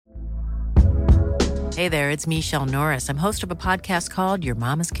Hey there, it's Michelle Norris. I'm host of a podcast called Your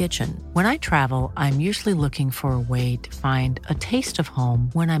Mama's Kitchen. When I travel, I'm usually looking for a way to find a taste of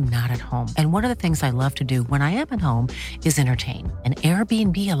home when I'm not at home. And one of the things I love to do when I am at home is entertain. And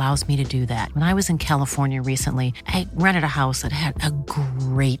Airbnb allows me to do that. When I was in California recently, I rented a house that had a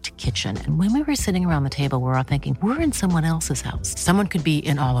great kitchen. And when we were sitting around the table, we were all thinking, we're in someone else's house. Someone could be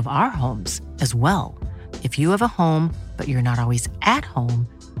in all of our homes as well. If you have a home, but you're not always at home,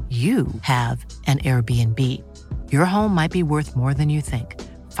 you have an Airbnb. Your home might be worth more than you think.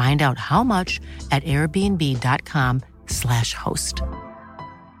 Find out how much at airbnb.com/host.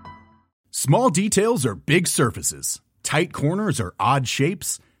 Small details are big surfaces. Tight corners are odd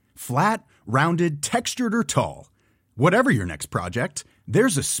shapes. Flat, rounded, textured, or tall. Whatever your next project,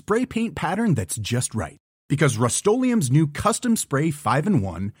 there's a spray paint pattern that's just right. Because Rust-Oleum's new Custom Spray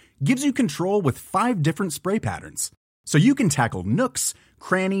 5-in-1 gives you control with 5 different spray patterns. So you can tackle nooks,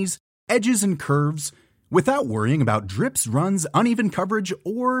 crannies, edges, and curves without worrying about drips, runs, uneven coverage,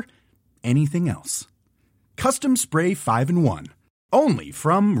 or anything else. Custom Spray 5-in-1. Only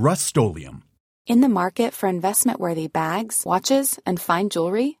from Rust-Oleum. In the market for investment-worthy bags, watches, and fine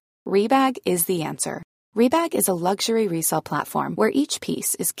jewelry, Rebag is the answer. Rebag is a luxury resale platform where each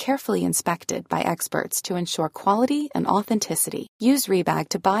piece is carefully inspected by experts to ensure quality and authenticity. Use Rebag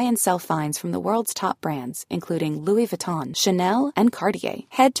to buy and sell finds from the world's top brands, including Louis Vuitton, Chanel, and Cartier.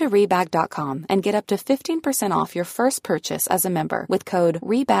 Head to Rebag.com and get up to 15% off your first purchase as a member with code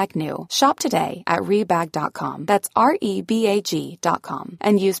REBAGNEW. Shop today at Rebag.com. That's REBAG.com.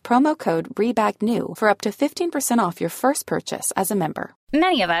 And use promo code REBAGNEW for up to 15% off your first purchase as a member.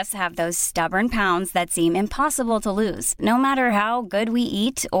 Many of us have those stubborn pounds that seem impossible to lose, no matter how good we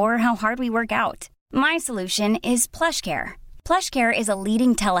eat or how hard we work out. My solution is PlushCare. PlushCare is a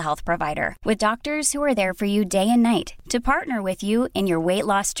leading telehealth provider with doctors who are there for you day and night to partner with you in your weight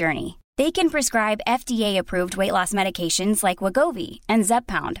loss journey. They can prescribe FDA-approved weight loss medications like Wegovy and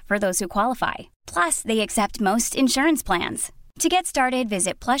Zepbound for those who qualify. Plus, they accept most insurance plans. To get started,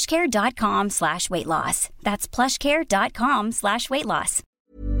 visit plushcare.com/weightloss. That's plushcare.com/weightloss.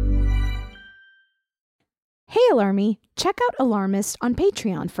 Hey, Alarmy! Check out Alarmist on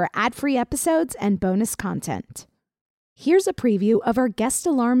Patreon for ad-free episodes and bonus content. Here's a preview of our Guest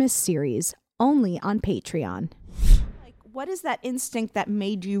Alarmist series, only on Patreon. Like, what is that instinct that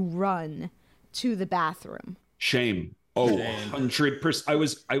made you run to the bathroom? Shame. Oh,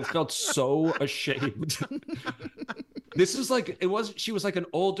 100%. I felt so ashamed. This is like, she was like an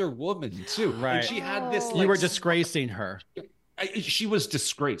older woman too. Right. And she had this, you were disgracing her. She was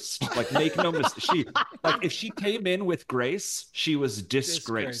disgraced. Like, make no mistake. If she came in with grace, she was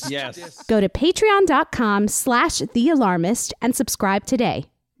disgraced. Yes. Go to patreon.com/thealarmist and subscribe today.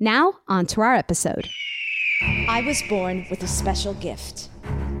 Now, on to our episode. I was born with a special gift.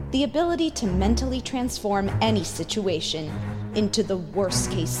 The ability to mentally transform any situation into the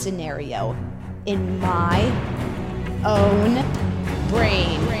worst-case scenario in my own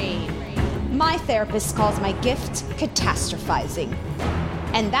brain. My therapist calls my gift catastrophizing.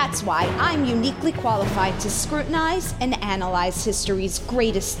 And that's why I'm uniquely qualified to scrutinize and analyze history's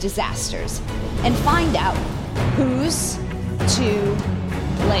greatest disasters and find out who's to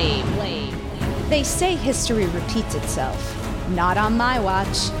blame. They say history repeats itself. Not on my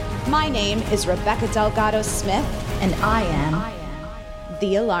watch. My name is Rebecca Delgado Smith, and I am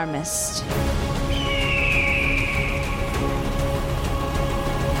the Alarmist.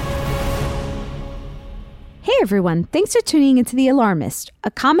 Hey everyone, thanks for tuning into The Alarmist, a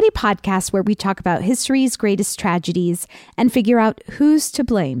comedy podcast where we talk about history's greatest tragedies and figure out who's to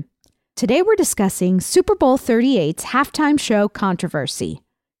blame. Today we're discussing Super Bowl 38's halftime show controversy.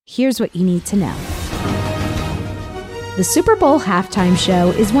 Here's what you need to know. The Super Bowl halftime show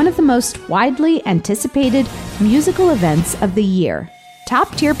is one of the most widely anticipated musical events of the year.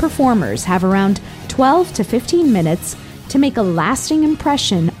 Top-tier performers have around 12 to 15 minutes to make a lasting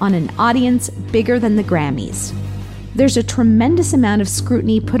impression on an audience bigger than the Grammys. There's a tremendous amount of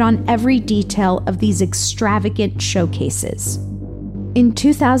scrutiny put on every detail of these extravagant showcases. In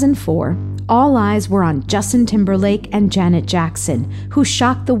 2004, all eyes were on Justin Timberlake and Janet Jackson, who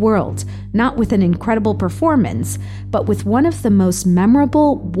shocked the world, not with an incredible performance, but with one of the most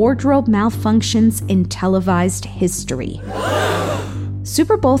memorable wardrobe malfunctions in televised history.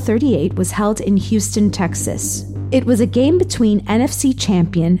 Super Bowl 38 was held in Houston, Texas. It was a game between NFC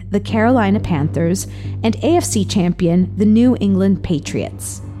champion, the Carolina Panthers, and AFC champion, the New England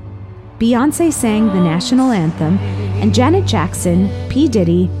Patriots. Beyoncé sang the national anthem, and Janet Jackson, P.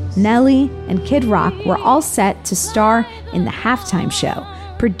 Diddy, Nelly, and Kid Rock were all set to star in the halftime show,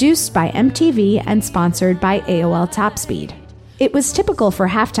 produced by MTV and sponsored by AOL Top Speed. It was typical for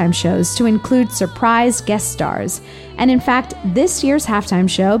halftime shows to include surprise guest stars, and in fact, this year's halftime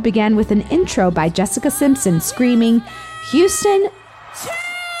show began with an intro by Jessica Simpson screaming, "Houston,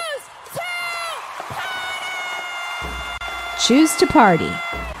 choose to party."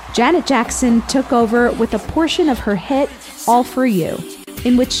 Janet Jackson took over with a portion of her hit, "All For You,"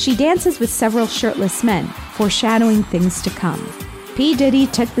 in which she dances with several shirtless men, foreshadowing things to come. P. Diddy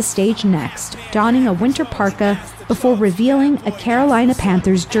took the stage next, donning a winter parka before revealing a Carolina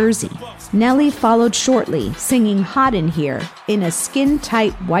Panthers jersey. Nelly followed shortly, singing "Hot in Here" in a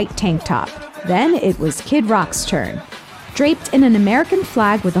skin-tight white tank top. Then it was Kid Rock's turn. Draped in an American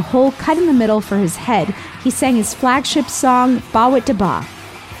flag with a hole cut in the middle for his head, he sang his flagship song, "Ba Wit Da Ba."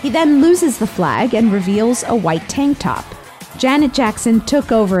 He then loses the flag and reveals a white tank top. Janet Jackson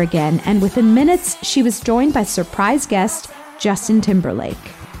took over again, and within minutes, she was joined by surprise guest Justin Timberlake.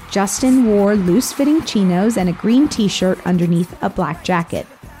 Justin wore loose-fitting chinos and a green t-shirt underneath a black jacket.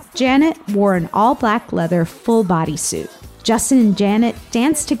 Janet wore an all-black leather full bodysuit. Justin and Janet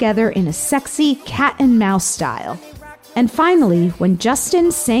danced together in a sexy cat and mouse style. And finally, when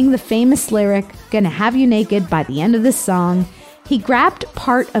Justin sang the famous lyric, "Gonna Have You Naked" by the end of the song, he grabbed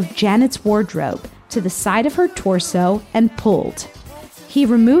part of Janet's wardrobe to the side of her torso and pulled. He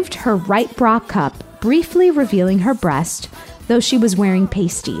removed her right bra cup, briefly revealing her breast, though she was wearing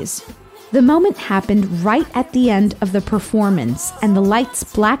pasties. The moment happened right at the end of the performance, and the lights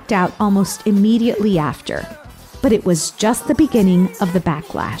blacked out almost immediately after. But it was just the beginning of the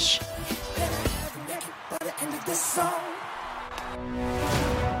backlash.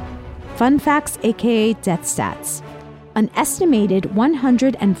 Fun facts, aka death stats. An estimated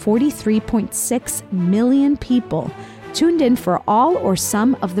 143.6 million people tuned in for all or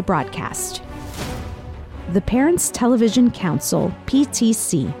some of the broadcast. The Parents Television Council,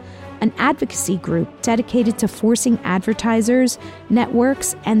 PTC, an advocacy group dedicated to forcing advertisers,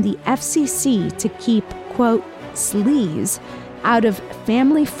 networks, and the FCC to keep, quote, sleaze out of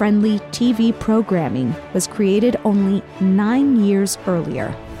family-friendly TV programming, was created only 9 years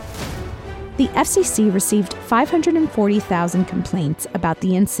earlier. The FCC received 540,000 complaints about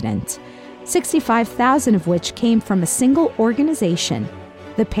the incident, 65,000 of which came from a single organization,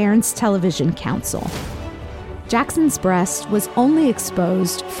 the Parents Television Council. Jackson's breast was only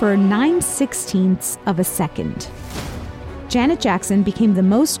exposed for 9/16 of a second. Janet Jackson became the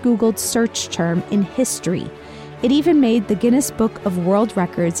most Googled search term in history. It even made the Guinness Book of World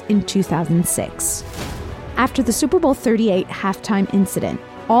Records in 2006. After the Super Bowl 38 halftime incident,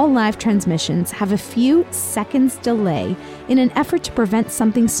 all live transmissions have a few seconds delay in an effort to prevent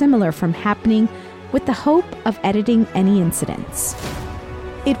something similar from happening, with the hope of editing any incidents.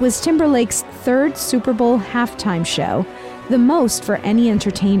 It was Timberlake's third Super Bowl halftime show, the most for any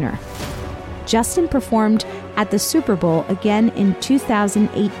entertainer. Justin performed at the Super Bowl again in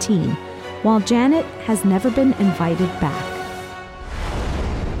 2018, while Janet has never been invited back.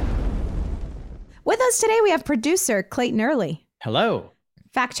 With us today, we have producer Clayton Early. Hello.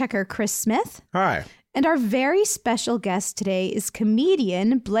 Fact checker Chris Smith. Hi. And our very special guest today is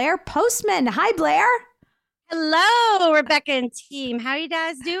comedian Blair Postman. Hi, Blair. Hello, Rebecca and team. How you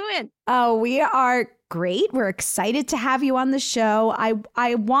guys doing? Oh, we are great. We're excited to have you on the show. I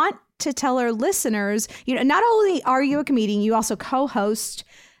want to tell our listeners, not only are you a comedian, you also co-host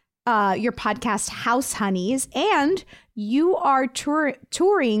your podcast House Honeys, and you are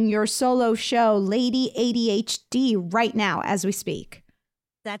touring your solo show Lady ADHD right now as we speak.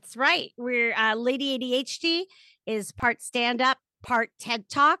 That's right. We're Lady ADHD is part stand-up, part TED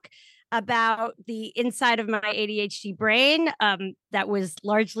Talk about the inside of my ADHD brain that was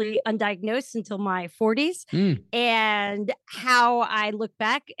largely undiagnosed until my 40s, and how I look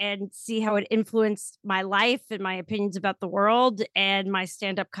back and see how it influenced my life and my opinions about the world and my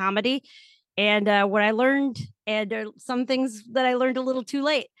stand-up comedy, and what I learned, and some things that I learned a little too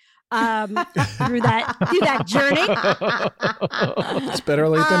late through that journey. It's better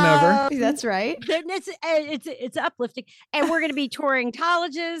late than never. That's right. It's uplifting. And we're going to be touring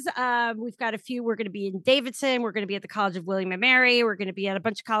colleges. We've got a few. We're going to be in Davidson. We're going to be at the College of William and Mary. We're going to be at a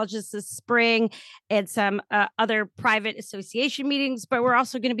bunch of colleges this spring and some other private association meetings. But we're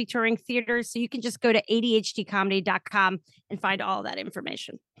also going to be touring theaters. So you can just go to ADHDcomedy.com and find all that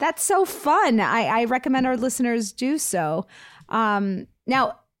information. That's so fun. I recommend our listeners do so.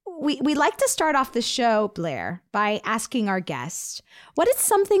 Now, we like to start off the show, Blair, by asking our guest, what is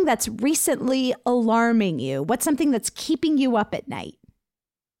something that's recently alarming you? What's something that's keeping you up at night?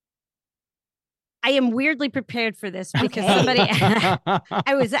 I am weirdly prepared for this because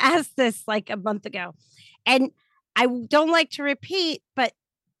I was asked this like a month ago, and I don't like to repeat, but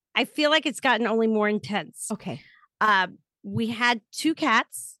I feel like it's gotten only more intense. Okay. we had 2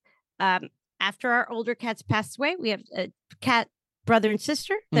 cats. After our older cats passed away, we have a cat brother and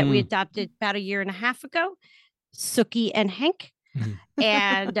sister that we adopted about 1.5 years ago, Suki and Hank.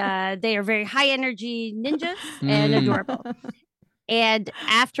 And they are very high energy ninjas and adorable. And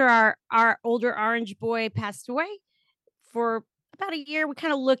after our older orange boy passed away, for about 1 year, we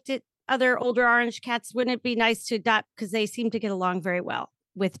kind of looked at other older orange cats. Wouldn't it be nice to adopt? Because they seem to get along very well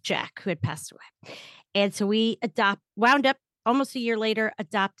with Jack, who had passed away. And so we wound up almost 1 year later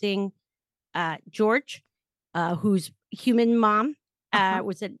adopting George, whose human mom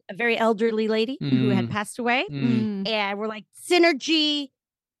was a very elderly lady who had passed away. And we're like, synergy,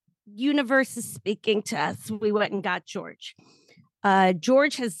 universe is speaking to us. We went and got George.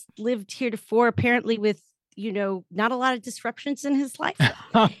 George has lived heretofore apparently with, not a lot of disruptions in his life.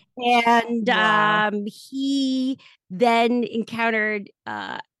 And he then encountered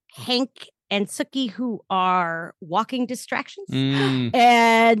Hank and Suki, who are walking distractions. And,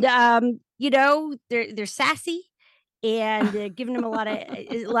 they're sassy and giving him a lot of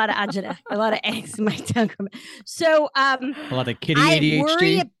agita, a lot of eggs in my tongue. So a lot of kitty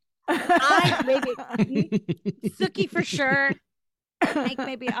ADHD. Maybe Suki for sure. Hank,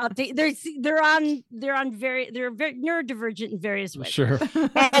 maybe they're very neurodivergent in various ways. Sure.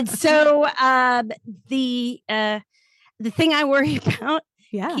 And so the thing I worry about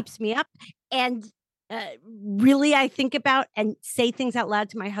keeps me up, and really I think about and say things out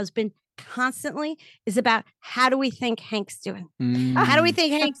loud to my husband constantly is about how do we think Hank's doing? How do we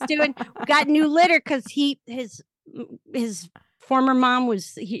think Hank's doing? We got new litter because his former mom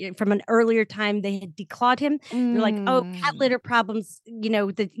was from an earlier time. They had declawed him. They're like, oh, cat litter problems.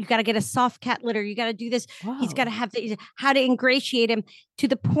 You got to get a soft cat litter. You got to do this. Whoa. He's got to have how to ingratiate him to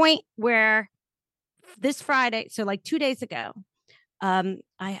the point where this Friday, so like 2 days ago, I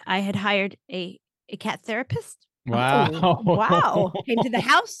had hired a cat therapist. Wow. Wow. Came to the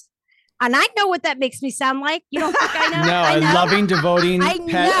house. And I know what that makes me sound like. You don't think I know? No, I know. a loving, devoting I pet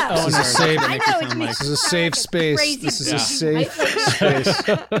know. owner. This is safe. This is a safe space. This is a safe space.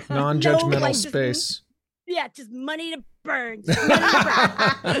 Non-judgmental space. Yeah, just money to burn.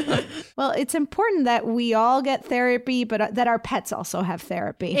 Well, it's important that we all get therapy, but that our pets also have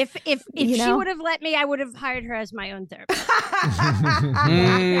therapy. If she would have let me, I would have hired her as my own therapist.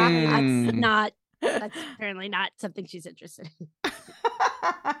 That's apparently not something she's interested in.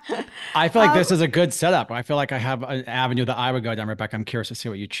 I feel like this is a good setup. I feel like I have an avenue that I would go down, Rebecca. I'm curious to see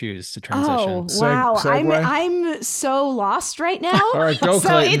what you choose to transition. Oh, wow. I'm so lost right now. All right, go, so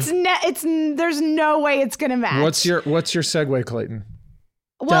Clayton. it's there's no way it's gonna match. What's your segue, Clayton?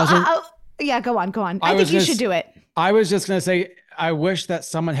 Well, go on. I think you should do it. I was just gonna say, I wish that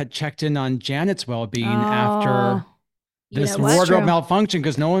someone had checked in on Janet's well-being after this wardrobe malfunction,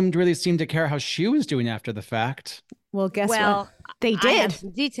 because no one really seemed to care how she was doing after the fact. Well, guess what? They did. I have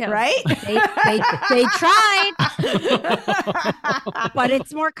some details, right? They tried, but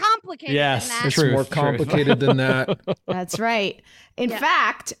it's more complicated. Yes, than that. It's more complicated than that. That's right. In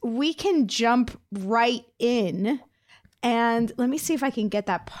fact, we can jump right in, and let me see if I can get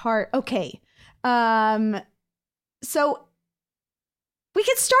that part. Okay, so we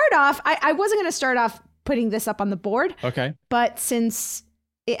could start off. I wasn't going to start off putting this up on the board. Okay, but since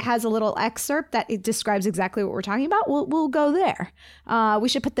it has a little excerpt that it describes exactly what we're talking about, we'll go there. We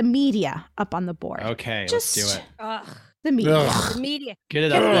should put the media up on the board. Okay, let's do it. The media. The media. Get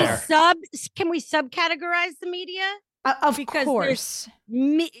it up there. Can we subcategorize the media? Of course.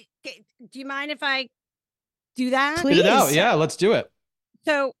 Do you mind if I do that? Please. Get it out. Yeah, let's do it.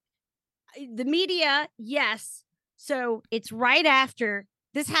 So the media, yes. So it's right after.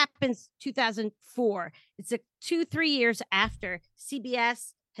 This happens 2004. It's 2-3 years after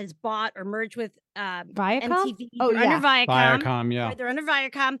CBS has bought or merged with Viacom? MTV. Oh, yeah. Under Viacom. Viacom, yeah. Right, they're under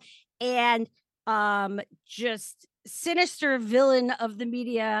Viacom. And just sinister villain of the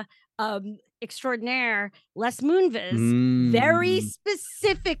media extraordinaire, Les Moonves, very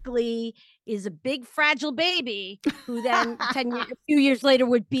specifically is a big fragile baby who then a few years later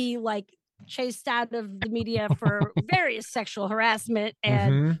would be like chased out of the media for various sexual harassment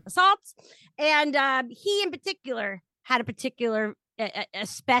and assaults. And he in particular had a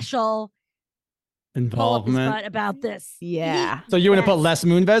special involvement about this. Yeah. So you want to put Les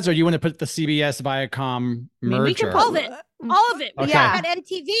Moonves, or you want to put the CBS Viacom merger? We can all of it. Okay. Yeah.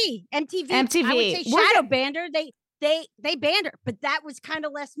 MTV. I would say shadow banned her. They banned her, but that was kind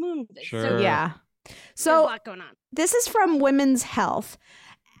of Les Moonves. Sure. So yeah. There's So a lot going on. this is from Women's Health.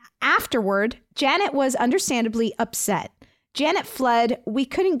 Afterward, Janet was understandably upset. Janet fled. We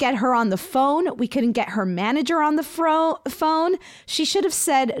couldn't get her on the phone. We couldn't get her manager on the phone. She should have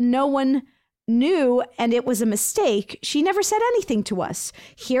said no one knew and it was a mistake, she never said anything to us.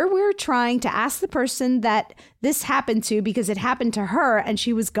 Here we're trying to ask the person that this happened to because it happened to her and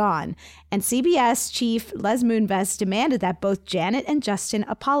she was gone. And CBS chief Les Moonves demanded that both Janet and Justin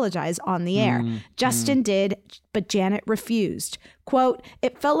apologize on the air. Justin did, but Janet refused. Quote,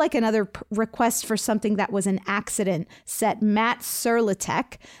 "It felt like another request for something that was an accident," said Matt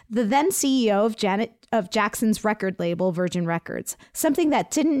Serlatek, the then CEO of Jackson's record label, Virgin Records. Something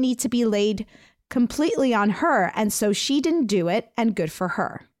that didn't need to be laid completely on her, and so she didn't do it, and good for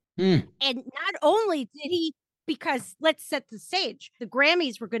her. And not only did he, because let's set the stage, the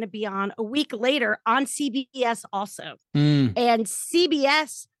Grammys were going to be on a week later on CBS also. And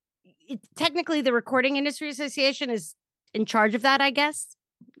CBS, technically the Recording Industry Association is in charge of that, I guess.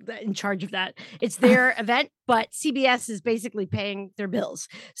 In charge of that. It's their event, but CBS is basically paying their bills.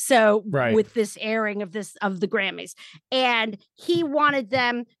 So with this airing of the Grammys, and he wanted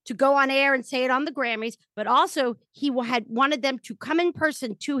them to go on air and say it on the Grammys, but also he had wanted them to come in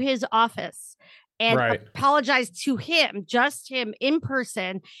person to his office and apologize to him, just him in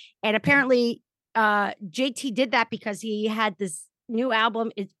person. And apparently JT did that because he had this new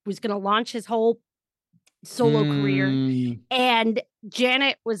album. It was going to launch his whole solo career. And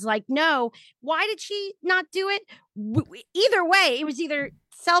Janet was like, no. Why did she not do it? Either way, it was either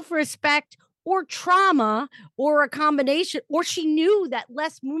self-respect or trauma or a combination, or she knew that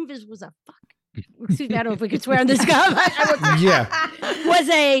Les Moonves was a fuck. Excuse me, I don't know if we could swear on this guy.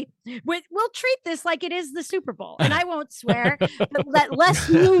 We'll treat this like it is the Super Bowl, and I won't swear, but that Les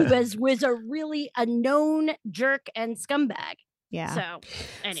Moonves was a known jerk and scumbag. Yeah. So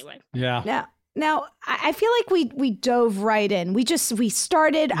anyway. Yeah. Now, I feel like we dove right in. We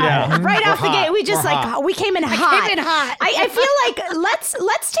started right off the gate. We just we came in hot. I feel like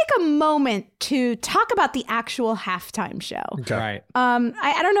let's take a moment to talk about the actual halftime show. Okay. Right.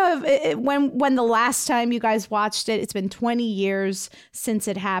 I don't know if when the last time you guys watched it. It's been 20 years since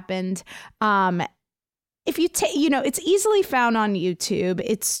it happened. If you it's easily found on YouTube.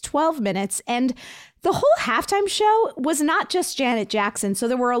 It's 12 minutes, and the whole halftime show was not just Janet Jackson. So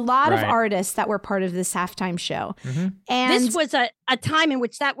there were a lot of artists that were part of this halftime show. And this was a time in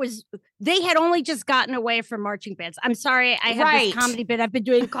which they had only just gotten away from marching bands. I'm sorry. I have this comedy bit I've been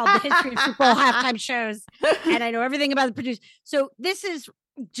doing called The History of Super Bowl Halftime Shows. And I know everything about the producers. So this is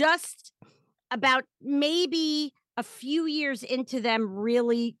just about maybe a few years into them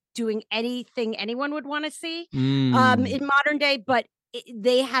really doing anything anyone would want to see in modern day. But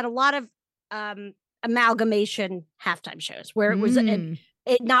they had a lot of amalgamation halftime shows where it was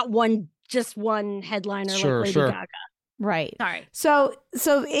not one headliner like Lady Gaga. Right. Sorry. So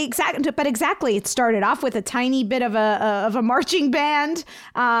exactly. It started off with a tiny bit of a marching band.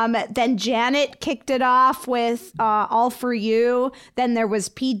 Then Janet kicked it off with "All for You." Then there was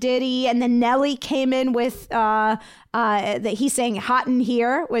P. Diddy, and then Nelly came in with that he sang "Hot in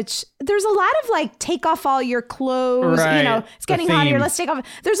Here," which there's a lot of like take off all your clothes. Right. It's getting hot here. Let's take off.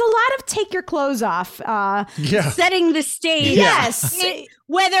 There's a lot of take your clothes off. Setting the stage. Yes.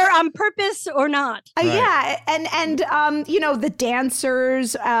 Whether on purpose or not. Yeah. And the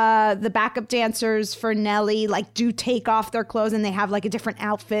dancers, the backup dancers for Nelly, like do take off their clothes and they have like a different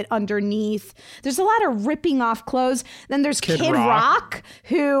outfit underneath. There's a lot of ripping off clothes. Then there's Kid Rock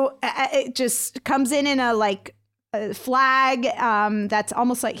who just comes in a like a flag that's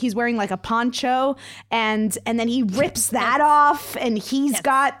almost like he's wearing like a poncho, and then he rips that off, and he's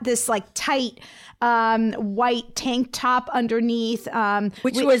got this like tight white tank top underneath,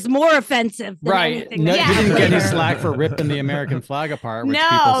 which was more offensive than anything. He didn't get any slack for ripping the American flag apart. Which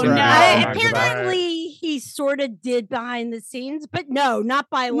apparently he sort of did behind the scenes, but no, not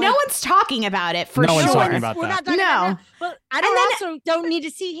by like, no one's talking about it for no sure. One's talking about We're that. not talking about that. Well, I don't need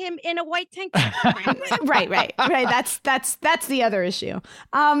to see him in a white tank top. right. That's the other issue.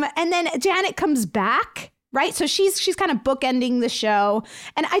 And then Janet comes back, right? So she's kind of bookending the show,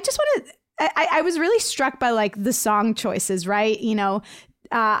 and I just want to. I was really struck by like the song choices, right?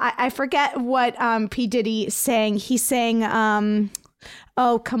 I forget what P. Diddy sang. He sang,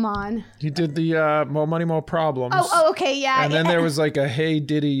 oh, come on. He did the More Money, More Problems. Oh, okay, yeah. And then there was like a Hey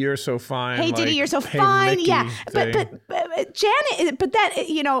Diddy, You're So Fine. Hey Diddy, You're So Hey Fine. Mickey Yeah. thing. But Janet, but that,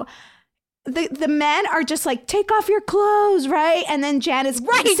 the men are just like, take off your clothes, right? And then Janet's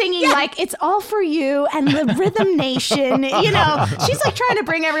singing like, it's all for you and the Rhythm Nation, she's like trying to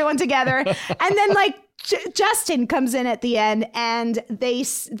bring everyone together. And then like Justin comes in at the end, and they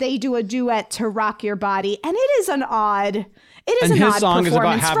do a duet to Rock Your Body. And it is an odd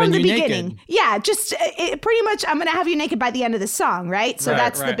performance from the beginning. Naked. Yeah, just pretty much, I'm going to have you naked by the end of the song, right? So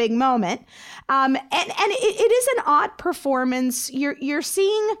that's the big moment. And it is an odd performance. You're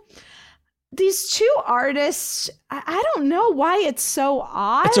seeing these two artists, I don't know why it's so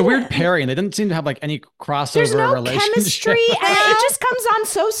odd. It's a weird pairing. They didn't seem to have like any crossover. There's no relationship. chemistry, and it just comes on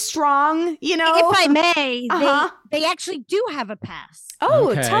so strong, you know. If I may, they actually do have a pass.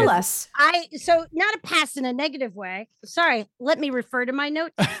 Oh, tell us. So not a pass in a negative way. Sorry, let me refer to my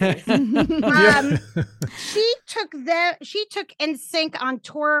notes. She took NSYNC on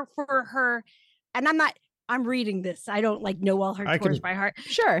tour for her, and I'm reading this. I don't know all her tours by heart.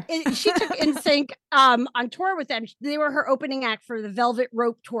 Sure. She took NSYNC on tour with them. They were her opening act for the Velvet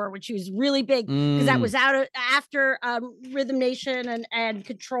Rope tour, which was really big because that was after Rhythm Nation and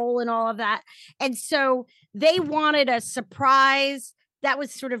Control and all of that. And so they wanted a surprise. That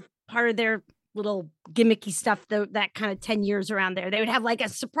was sort of part of their little gimmicky stuff, that kind of 10 years around there. They would have like a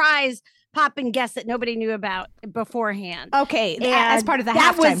surprise pop-in guest that nobody knew about beforehand. Okay, as part of the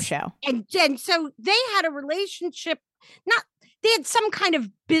halftime show. And so they had a relationship, they had some kind of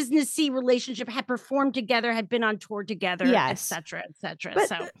businessy relationship, had performed together, had been on tour together, et cetera, et cetera. But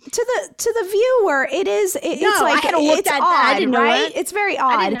so to the viewer, it's like it's odd, right? It's very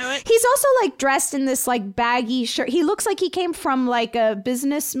odd. I didn't know it. He's also like dressed in this like baggy shirt. He looks like he came from like a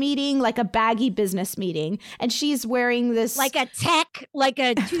business meeting, like a baggy business meeting, and she's wearing this like a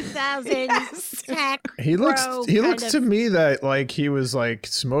 2000s tech. He looks to me that like he was like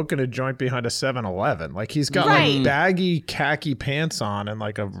smoking a joint behind a 7-Eleven. Like he's got like baggy khaki pants on and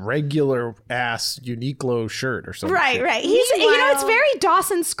like a regular ass Uniqlo shirt or something. Right. He's it's very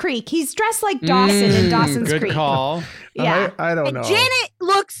Dawson's Creek. He's dressed like Dawson in Dawson's Creek. Good call. Yeah. I don't know.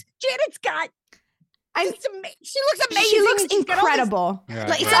 Janet's got she looks amazing. She looks incredible.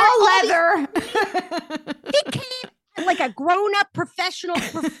 It's all leather. He came like a grown-up professional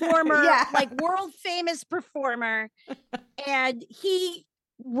performer, like world famous performer, and he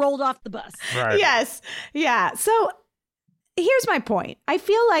rolled off the bus. Right. Yes. Yeah. So here's my point. I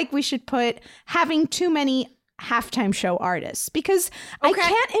feel like we should put having too many halftime show artists because I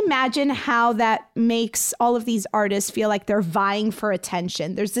can't imagine how that makes all of these artists feel like they're vying for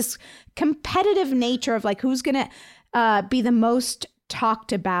attention. There's this competitive nature of like who's going to be the most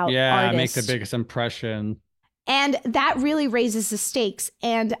talked about artist. Make the biggest impression. And that really raises the stakes.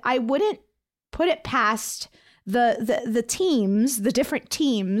 And I wouldn't put it past the teams, the different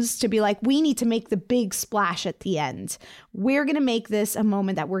teams, to be like, we need to make the big splash at the end. We're going to make this a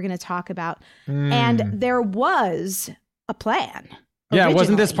moment that we're going to talk about. And there was a plan. Yeah,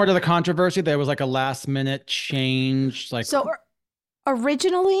 wasn't this part of the controversy? There was like a last minute change.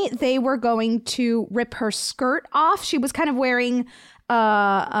 Originally, they were going to rip her skirt off. She was kind of wearing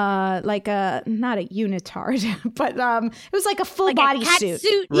like a, not a unitard, but it was like a full body suit.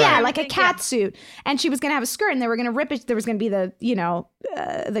 Yeah, like a cat suit. And she was going to have a skirt and they were going to rip it. There was going to be the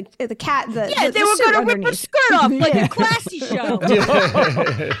cat. They were going to rip her skirt off like a classy show.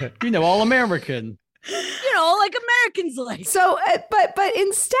 All American. Like Americans like. So, but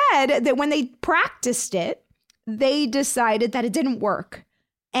instead, that when they practiced it, they decided that it didn't work.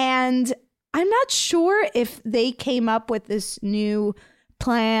 And I'm not sure if they came up with this new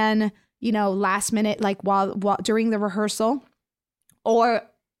plan, last minute, like while during the rehearsal, or,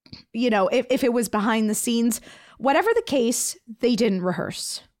 if it was behind the scenes. Whatever the case, they didn't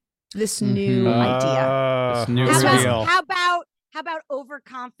rehearse this new idea. This new reveal. How about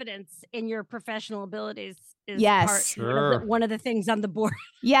overconfidence in your professional abilities? Yes, one of the things on the board.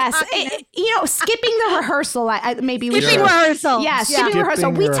 Yes, skipping the rehearsal. Rehearsal. Yeah, skipping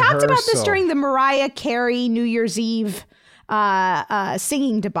rehearsal. We talked about this during the Mariah Carey New Year's Eve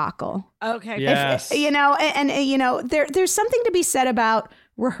singing debacle. Okay. Yes. There's something to be said about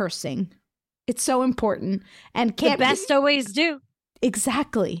rehearsing. It's so important, and the best always do.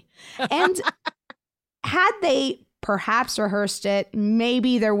 Exactly. And had they perhaps rehearsed it,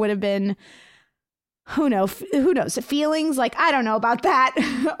 maybe there would have been. Who knows? Feelings like, I don't know about that.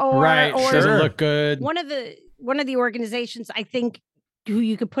 or doesn't look good. One of the organizations I think who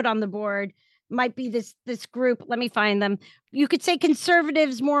you could put on the board might be this group. Let me find them. You could say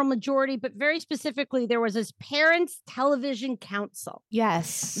conservatives, moral majority, but very specifically, there was this Parents Television Council.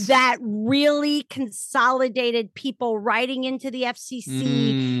 Yes. That really consolidated people writing into the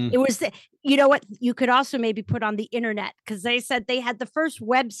FCC. It was what you could also maybe put on the internet, because they said they had the first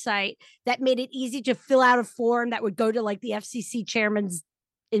website that made it easy to fill out a form that would go to like the FCC chairman's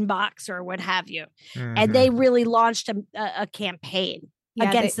inbox or what have you. And they really launched a campaign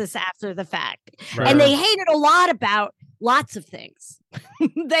against this after the fact. Right. And they hated a lot about lots of things.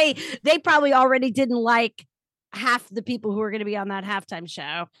 They probably already didn't like half the people who were going to be on that halftime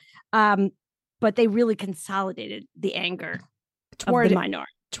show. But they really consolidated the anger toward the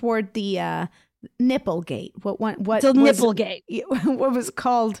minority. Toward the Nipplegate. What so was Nipplegate. What was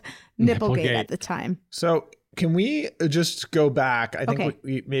called Nipplegate at the time? So can we just go back? I think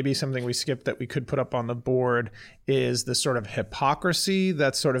Okay. maybe something we skipped that we could put up on the board is the sort of hypocrisy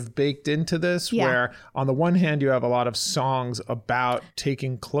that's sort of baked into this, where on the one hand, you have a lot of songs about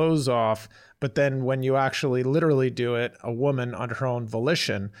taking clothes off, but then when you actually literally do it, a woman under her own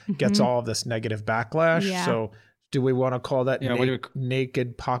volition gets all of this negative backlash. Yeah. So do we want to call that naked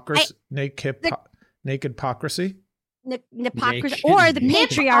hypocrisy? Naked hypocrisy? Hypocrisy or the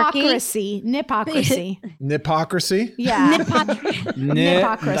patriarchy. Nipocracy. Nipocracy? Yeah.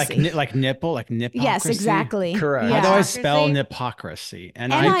 Nipocracy. Like nipple, like nipocracy? Yes, exactly. Correct. Yeah. How do I spell nipocracy?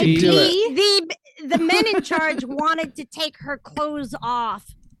 The men in charge wanted to take her clothes off.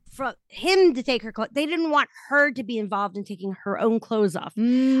 For him to take her clothes, they didn't want her to be involved in taking her own clothes off.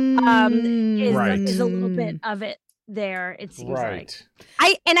 Is a little bit of it there. It seems like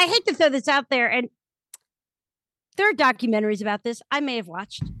I hate to throw this out there, and there are documentaries about this I may have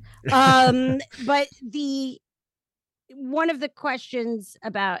watched, but one of the questions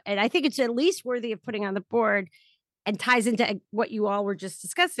about, and I think it's at least worthy of putting on the board, and ties into what you all were just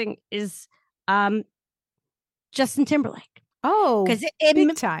discussing, is Justin Timberlake. Oh, because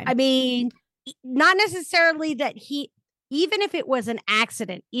big time. I mean, not necessarily that even if it was an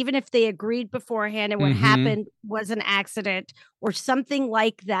accident, even if they agreed beforehand and what happened was an accident or something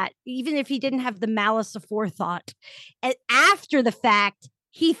like that, even if he didn't have the malice aforethought, and after the fact,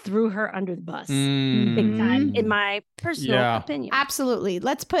 he threw her under the bus big time, in my personal opinion. Absolutely.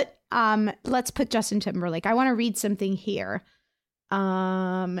 Let's put Justin Timberlake. I want to read something here.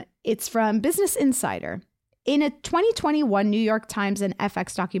 It's from Business Insider. In a 2021 New York Times and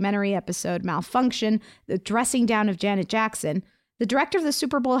FX documentary episode, Malfunction, the dressing down of Janet Jackson, the director of the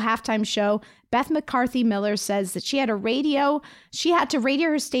Super Bowl halftime show, Beth McCarthy Miller, says that she had to radio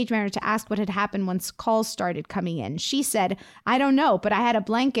her stage manager to ask what had happened once calls started coming in. She said, "I don't know, but I had a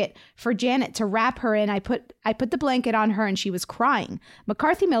blanket for Janet to wrap her in. I put the blanket on her and she was crying."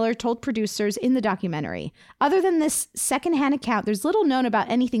 McCarthy Miller told producers in the documentary. Other than this secondhand account, there's little known about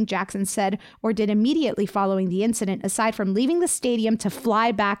anything Jackson said or did immediately following the incident, aside from leaving the stadium to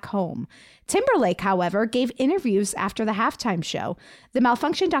fly back home. Timberlake, however, gave interviews after the halftime show. The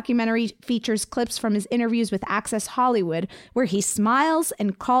Malfunction documentary features clips from his interviews with Access Hollywood, where he smiles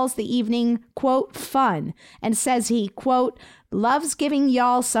and calls the evening, quote, fun, and says he, quote, loves giving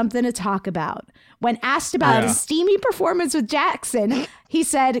y'all something to talk about. When asked about his steamy performance with Jackson, he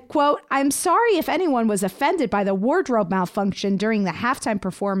said, quote, I'm sorry if anyone was offended by the wardrobe malfunction during the halftime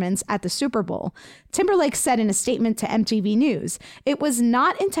performance at the Super Bowl. Timberlake said in a statement to MTV News, it was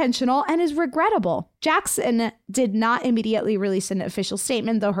not intentional and is regrettable. Jackson did not immediately release an official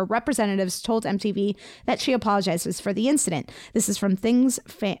statement, though her representatives told MTV that she apologizes for the incident. This is from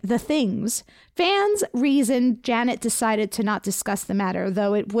The Things. Fans reason Janet decided to not discuss the matter,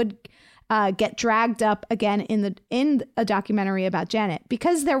 though it would get dragged up again in a documentary about Janet,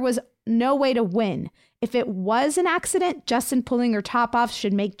 because there was no way to win. If it was an accident, Justin pulling her top off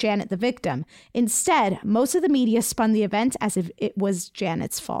should make Janet the victim. Instead, most of the media spun the event as if it was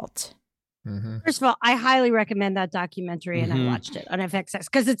Janet's fault. First of all, I highly recommend that documentary, and I watched it on FXX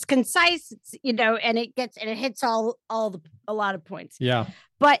because it's concise, it's, and it hits a lot of points. Yeah,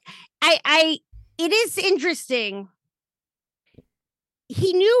 but it is interesting.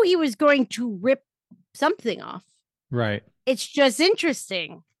 He knew he was going to rip something off. Right. It's just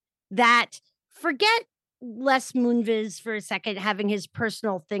interesting that, forget Les Moonves for a second, having his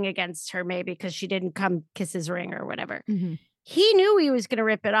personal thing against her, maybe because she didn't come kiss his ring or whatever. He knew he was going to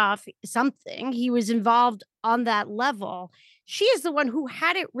rip it off something. He was involved on that level. She is the one who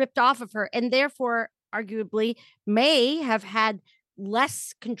had it ripped off of her, and therefore arguably may have had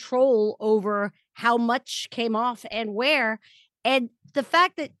less control over much came off and where. And the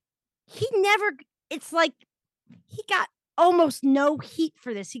fact that it's like he got almost no heat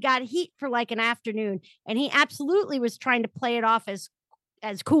for this. He got heat for like an afternoon, and he absolutely was trying to play it off as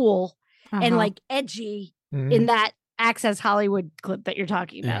cool and like edgy in that Access Hollywood clip that you're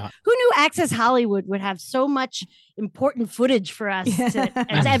talking about. Who knew Access Hollywood would have so much important footage for us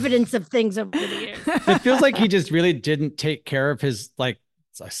as evidence of things over the years? It feels like he just really didn't take care of his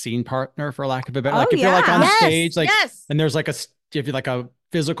a scene partner, for lack of a better. Like if you're like on stage, and there's like if you like a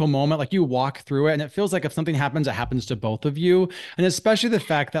physical moment, like you walk through it, and it feels like if something happens, it happens to both of you. And especially the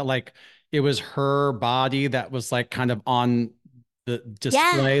fact that like it was her body that was like kind of on the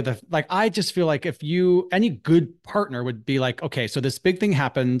display. I just feel like any good partner would be like, okay, so this big thing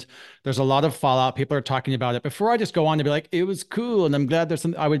happened. There's a lot of fallout. People are talking about it. Before I just go on to be like, it was cool, and I'm glad there's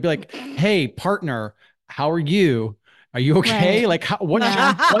something, I would be like, hey, partner, how are you? Are you okay? Right. Like,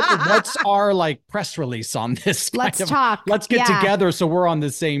 what's our like press release on this? Let's talk. Let's get together so we're on the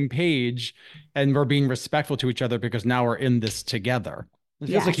same page and we're being respectful to each other because now we're in this together. It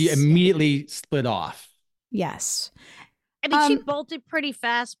feels like he immediately split off. Yes. I mean, she bolted pretty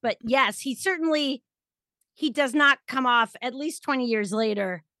fast, but yes, he does not come off, at least 20 years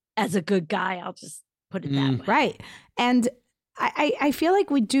later, as a good guy. I'll just put it that way. Right. And I feel like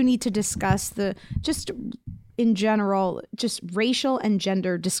we do need to discuss just in general, just racial and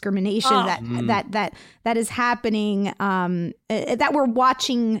gender discrimination that is happening, that we're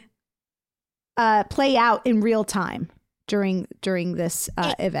watching play out in real time during this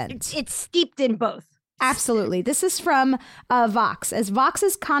event. It's steeped in both. Absolutely. This is from Vox. As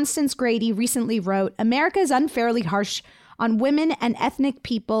Vox's Constance Grady recently wrote, America is unfairly harsh on women and ethnic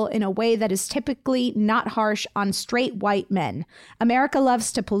people in a way that is typically not harsh on straight white men. America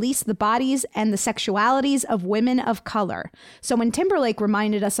loves to police the bodies and the sexualities of women of color. So when Timberlake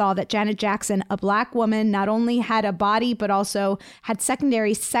reminded us all that Janet Jackson, a black woman, not only had a body but also had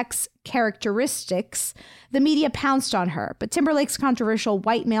secondary sex characteristics, the media pounced on her. But Timberlake's controversial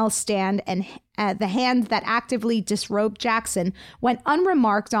white male stand and the hand that actively disrobed Jackson went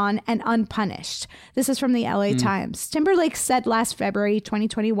unremarked on and unpunished. This is from the LA Times. Timberlake said last February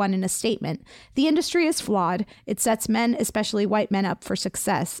 2021 in a statement, "The industry is flawed. It sets men, especially white men, up for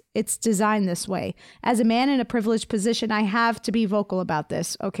success. It's designed this way. As a man in a privileged position, I have to be vocal about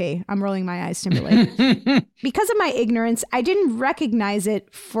this." Okay, I'm rolling my eyes, Timberlake. Because of my ignorance, I didn't recognize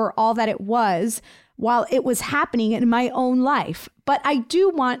it for all that it was while it was happening in my own life. But I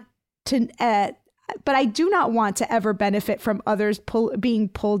do not want to ever benefit from others being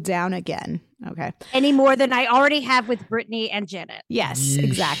pulled down again. Okay. Any more than I already have with Britney and Janet. Yes,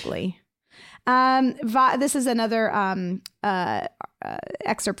 exactly. This is another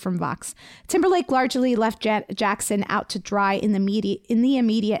excerpt from Vox. Timberlake largely left Jackson out to dry in the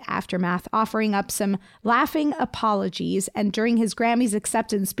immediate aftermath, offering up some laughing apologies and during his Grammys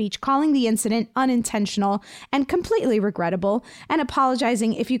acceptance speech, calling the incident unintentional and completely regrettable and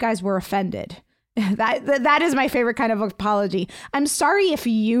apologizing if you guys were offended. That is my favorite kind of apology. I'm sorry if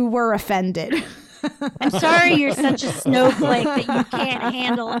you were offended. I'm sorry you're such a snowflake that you can't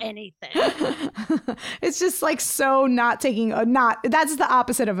handle anything. It's just like so that's the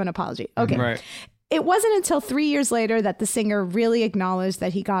opposite of an apology. Okay. Right. It wasn't until 3 years later that the singer really acknowledged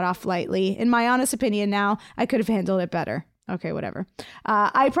that he got off lightly. In my honest opinion now, I could have handled it better. Okay, whatever.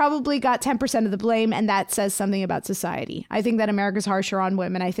 I probably got 10% of the blame, and that says something about society. I think that America's harsher on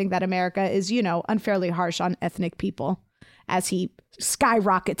women. I think that America is, unfairly harsh on ethnic people as he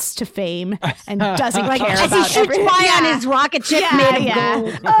skyrockets to fame and doesn't care about as he shoots by on his rocket ship made of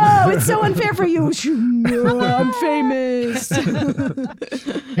gold. Oh, it's so unfair for you. I'm famous.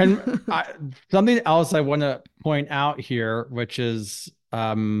 Something else I want to point out here, which is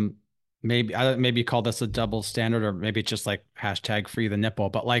maybe call this a double standard, or maybe it's just like hashtag free the nipple,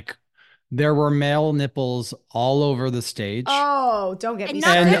 but like there were male nipples all over the stage. Oh, don't get me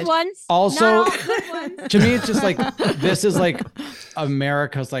started. Not good ones. Also, not good ones. To me, it's just like, this is like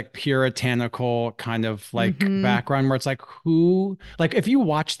America's like puritanical kind of like background where it's like, if you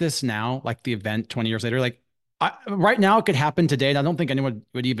watch this now, like the event 20 years later, like right now it could happen today. And I don't think anyone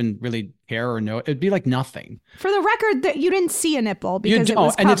would even really care or know. It'd be like nothing. For the record, that you didn't see a nipple because it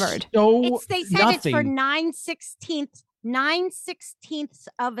was covered. They said nothing. It's for 9/16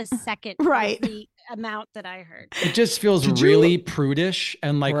 of a second. Right. The amount that I heard. It just feels really prudish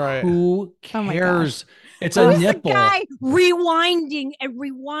and like, who cares? It's a nipple. The guy rewinding and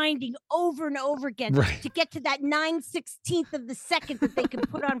rewinding over and over again to get to that 9/16 of the second that they can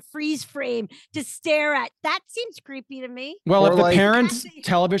put on freeze frame to stare at. That seems creepy to me. Well, if the Parents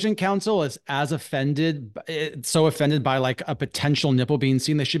Television Council is as offended, so offended by like a potential nipple being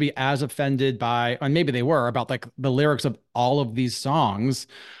seen, they should be as offended by, and maybe they were, about like the lyrics of all of these songs.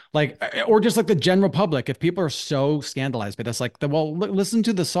 Like, or just like the general public, if people are so scandalized by this, like, listen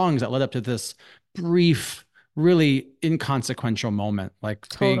to the songs that led up to this brief, really inconsequential moment. Like,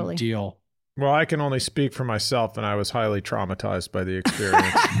 big deal. Well, I can only speak for myself, and I was highly traumatized by the experience.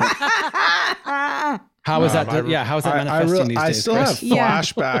 How is that? How is that manifesting these days? I still have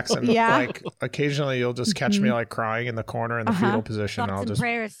flashbacks, and like occasionally you'll just catch me like crying in the corner in the fetal position. Thoughts and I'll just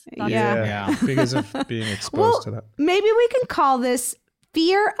prayers. Because of being exposed to that. Maybe we can call this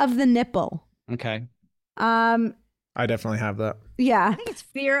fear of the nipple. Okay. I definitely have that. Yeah. I think it's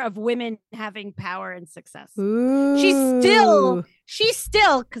fear of women having power and success. Ooh. She's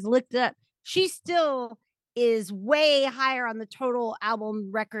still, because looked up, she still is way higher on the total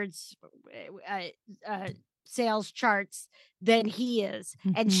album records sales charts than he is.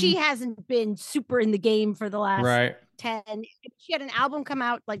 And she hasn't been super in the game for the last 10. She had an album come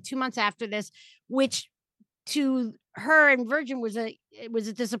out like 2 months after this, which to her and Virgin was a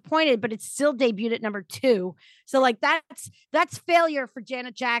disappointed, but it still debuted at number 2. So like that's failure for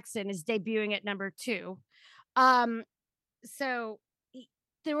Janet Jackson, is debuting at number 2. So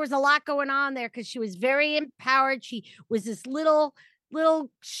there was a lot going on there because she was very empowered. She was this little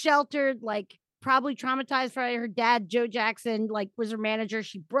sheltered, like probably traumatized by her dad, Joe Jackson, like was her manager.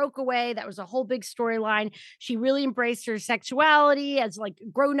 She broke away. That was a whole big storyline. She really embraced her sexuality as like a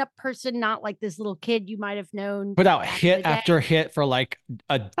grown-up person, not like this little kid you might have known. Put out hit after hit for like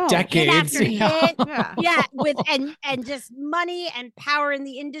a decade. Hit after hit. Yeah, with and just money and power in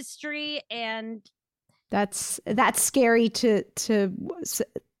the industry, and that's scary to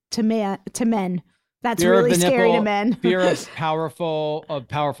men. That's really scary to men. Fear of powerful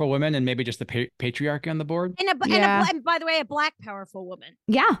women, and maybe just the patriarchy on the board. And by the way, a Black powerful woman.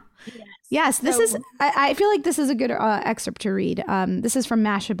 Yeah. Yes. This is. I feel like this is a good excerpt to read. This is from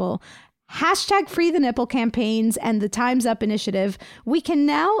Mashable. #Free the Nipple campaigns and the Time's Up initiative. We can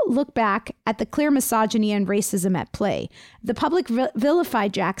now look back at the clear misogyny and racism at play. The public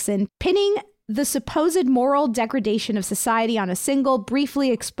vilified Jackson, pinning the supposed moral degradation of society on a single,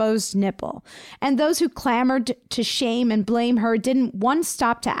 briefly exposed nipple. And those who clamored to shame and blame her didn't once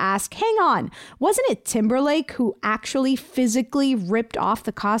stop to ask, hang on, wasn't it Timberlake who actually physically ripped off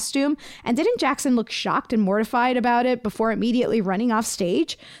the costume? And didn't Jackson look shocked and mortified about it before immediately running off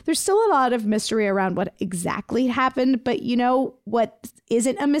stage? There's still a lot of mystery around what exactly happened, but you know what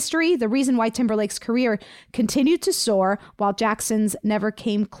isn't a mystery? The reason why Timberlake's career continued to soar while Jackson's never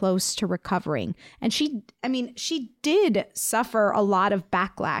came close to recovering. And she did suffer a lot of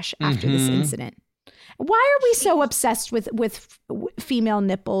backlash after this incident. Why are we so obsessed with female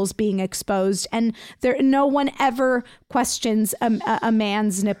nipples being exposed, and no one ever questions a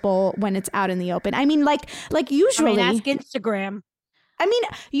man's nipple when it's out in the open? I mean, like usually, ask Instagram. I mean,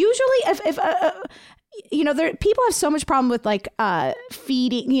 usually if people have so much problem with like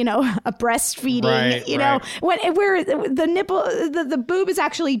feeding, breastfeeding, right. Where the nipple, the boob is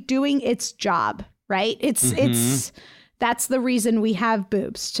actually doing its job, right? It's that's the reason we have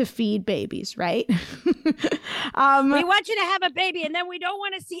boobs, to feed babies, right? We want you to have a baby, and then we don't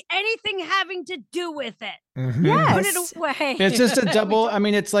want to see anything having to do with it. Yes. Put it away. It's just a double. I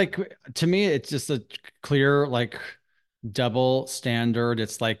mean, it's like, to me, it's just a clear like double standard.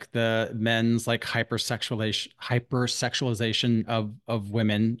 It's like the men's like hypersexualization of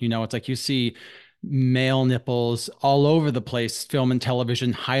women. It's like you see male nipples all over the place, film and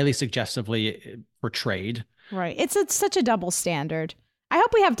television, highly suggestively portrayed. Right. It's such a double standard. I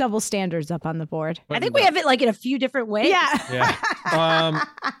hope we have double standards up on the board. I think we have it like in a few different ways. Yeah.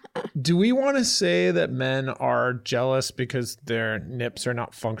 Do we want to say that men are jealous because their nips are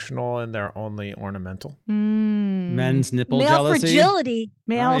not functional and they're only ornamental? Men's nipple male jealousy? Fragility.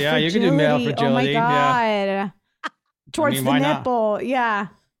 Male fragility. Yeah, you can do male fragility. Oh my God. Yeah. Towards the nipple. Not? Yeah.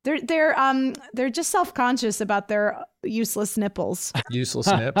 They're just self-conscious about their useless nipples. Useless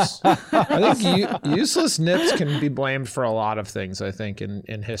nips. I think useless nips can be blamed for a lot of things, I think,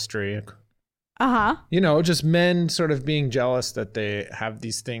 in history. Just men sort of being jealous that they have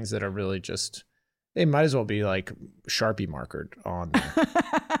these things that are really just, they might as well be like Sharpie markered on there.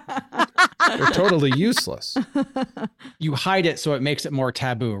 They're totally useless. You hide it so it makes it more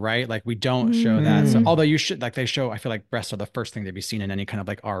taboo, right? Like we don't show that. So although you should, like they show, I feel like breasts are the first thing to be seen in any kind of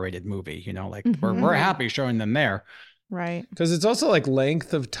like R-rated movie, like we're happy showing them there. Right. Because it's also like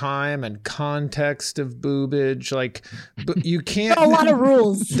length of time and context of boobage. Like, you can't. There are a lot of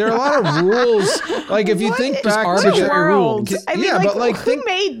rules. There are a lot of rules. Like, if you think back to the rules. I mean, but like, who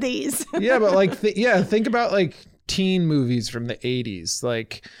made these? Yeah, but like, think about like teen movies from the 80s.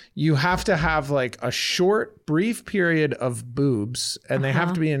 Like, you have to have like a short, brief period of boobs, and they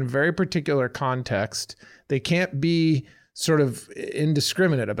have to be in very particular context. They can't be sort of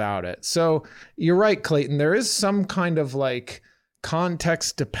indiscriminate about it. So you're right, Clayton. There is some kind of like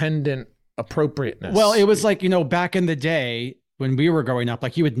context dependent appropriateness. Well, it was like, back in the day when we were growing up,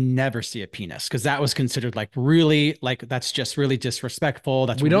 like you would never see a penis because that was considered like really, like that's just really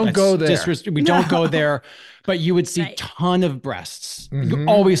disrespectful. We don't go there. We don't go there, but you would see ton of breasts. You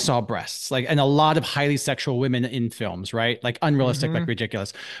always saw breasts, like, and a lot of highly sexual women in films, right? Like unrealistic, like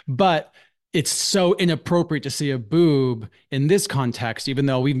ridiculous, but it's so inappropriate to see a boob in this context, even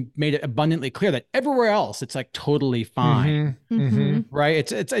though we made it abundantly clear that everywhere else it's like totally fine,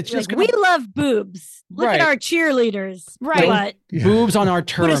 right? It's just like, we love boobs. Look at our cheerleaders, right? Boobs on our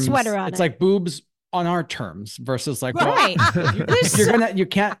terms. Put a sweater on. It's like boobs on our terms versus like, right. if you're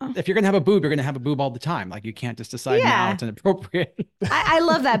gonna have a boob, you're gonna have a boob all the time. Like you can't just decide now it's inappropriate. I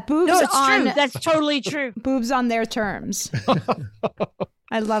love that. Boobs no, it's on true. That's totally true. Boobs on their terms.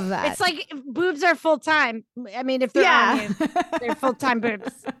 I love that. It's like boobs are full time. I mean, if they're on you, they're full time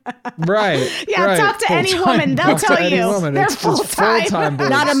boobs. Right. Yeah. Right. Talk to any woman. They'll tell you they're full time.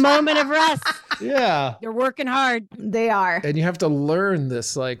 Not a moment of rest. Yeah. They're working hard. They are. And you have to learn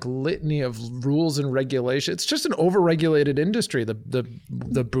this like litany of rules and regulations. It's just an overregulated industry,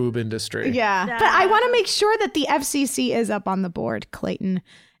 the boob industry. Yeah. But I want to make sure that the FCC is up on the board, Clayton.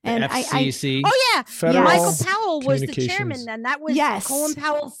 And FCC. Federal Michael Powell was the chairman then. That was Colin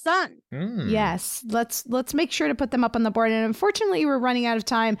Powell's son. Yes. Let's make sure to put them up on the board. And unfortunately, we're running out of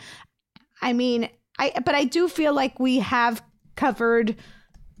time. I mean, but I do feel like we have covered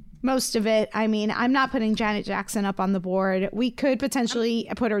most of it. I mean, I'm not putting Janet Jackson up on the board. We could potentially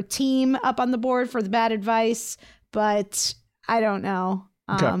put her team up on the board for the bad advice, but I don't know.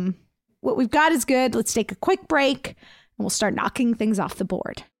 Okay. What we've got is good. Let's take a quick break and we'll start knocking things off the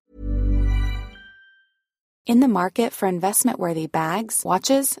board. In the market for investment-worthy bags,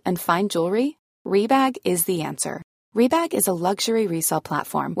 watches, and fine jewelry, Rebag is the answer. Rebag is a luxury resale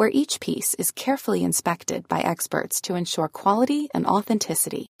platform where each piece is carefully inspected by experts to ensure quality and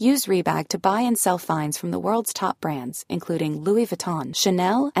authenticity. Use Rebag to buy and sell finds from the world's top brands, including Louis Vuitton,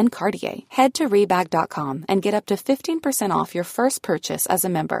 Chanel, and Cartier. Head to Rebag.com and get up to 15% off your first purchase as a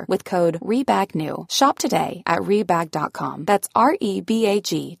member with code REBAGNEW. Shop today at Rebag.com. That's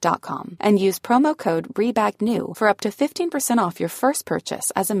REBAG.com. And use promo code REBAGNEW for up to 15% off your first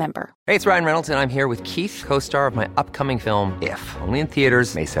purchase as a member. Hey, it's Ryan Reynolds, and I'm here with Keith, co-star of my upcoming film, If, only in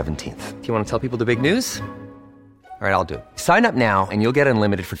theaters May 17th. Do you want to tell people the big news? All right, I'll do it. Sign up now and you'll get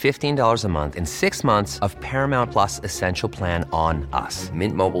unlimited for $15 a month and 6 months of Paramount Plus Essential Plan on us.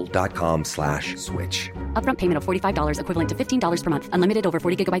 MintMobile.com/switch. Upfront payment of $45 equivalent to $15 per month. Unlimited over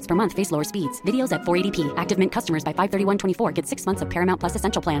 40 gigabytes per month. Face lower speeds. Videos at 480p. Active Mint customers by 531.24 get 6 months of Paramount Plus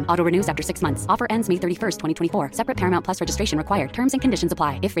Essential Plan. Auto renews after 6 months. Offer ends May 31st, 2024. Separate Paramount Plus registration required. Terms and conditions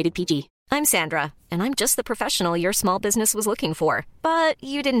apply if rated PG. I'm Sandra, and I'm just the professional your small business was looking for. But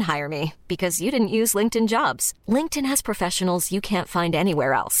you didn't hire me because you didn't use LinkedIn Jobs. LinkedIn has professionals you can't find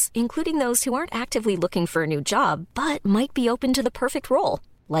anywhere else, including those who aren't actively looking for a new job, but might be open to the perfect role,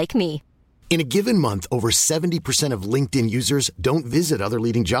 like me. In a given month, over 70% of LinkedIn users don't visit other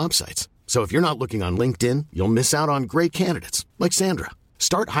leading job sites. So if you're not looking on LinkedIn, you'll miss out on great candidates like Sandra.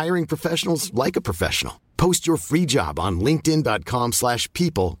 Start hiring professionals like a professional. Post your free job on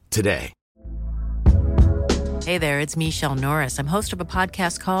linkedin.com/people today. Hey there, it's Michelle Norris. I'm host of a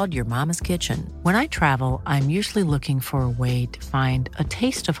podcast called Your Mama's Kitchen. When I travel, I'm usually looking for a way to find a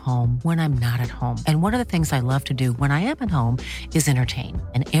taste of home when I'm not at home. And one of the things I love to do when I am at home is entertain.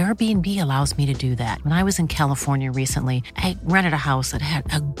 And Airbnb allows me to do that. When I was in California recently, I rented a house that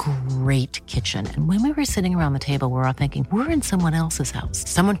had a great kitchen. And when we were sitting around the table, we were all thinking, we're in someone else's house.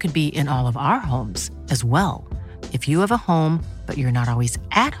 Someone could be in all of our homes as well. If you have a home, but you're not always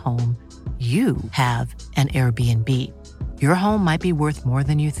at home, you have an Airbnb. Your home might be worth more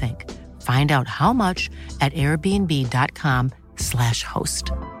than you think. Find out how much at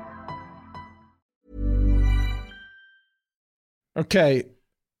airbnb.com/host. Okay.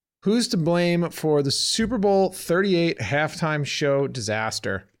 Who's to blame for the Super Bowl 38 halftime show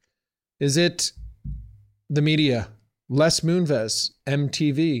disaster? Is it the media, Les Moonves,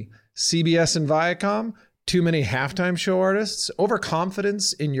 MTV, CBS and Viacom? Too many halftime show artists,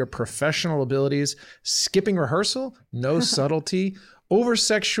 overconfidence in your professional abilities, skipping rehearsal, no subtlety,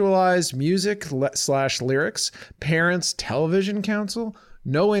 over-sexualized music / lyrics, parents' television council,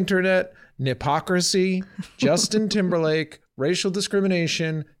 no internet, hypocrisy, Justin Timberlake, racial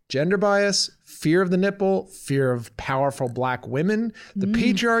discrimination, gender bias, fear of the nipple, fear of powerful black women, the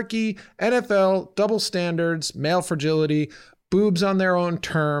patriarchy, NFL, double standards, male fragility, boobs on their own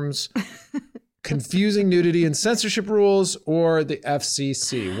terms, confusing nudity and censorship rules, or the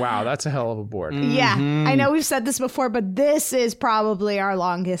FCC. Wow, that's a hell of a board. Yeah, I know we've said this before, but this is probably our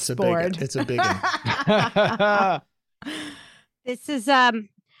longest board. It's a big one. This is, there's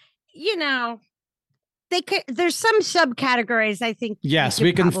some subcategories, I think. Yes,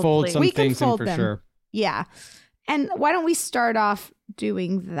 we can fold some things in for sure. Yeah. And why don't we start off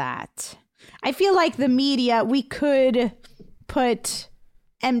doing that? I feel like the media, we could put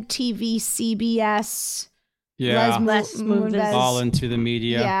MTV, CBS, Les Moonves, all into the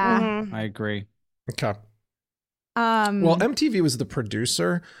media. Yeah, I agree. Okay. Well, MTV was the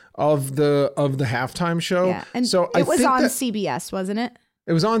producer of the halftime show, and so it was on CBS, wasn't it?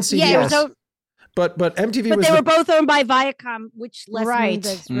 It was on CBS. Yeah, but MTV but was they were both owned by Viacom, which Les right,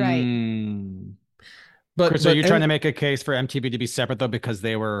 Moonves, right. Chris, are you trying to make a case for MTV to be separate though because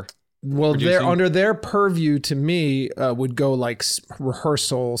they were? Well, they're under their purview. To me, would go like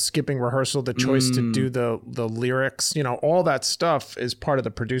rehearsal, skipping rehearsal, the choice to do the lyrics. You know, all that stuff is part of the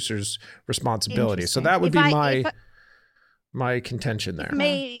producer's responsibility. So that would be my contention there.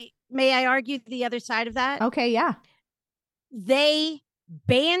 May I argue the other side of that? Okay, yeah. They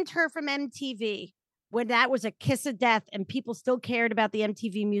banned her from MTV when that was a kiss of death, and people still cared about the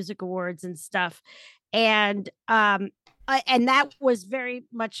MTV Music Awards and stuff, and that was very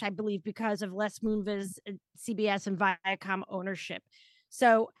much, I believe, because of Les Moonves, CBS, and Viacom ownership.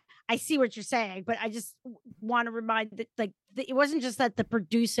 So I see what you're saying, but I just want to remind that, it wasn't just that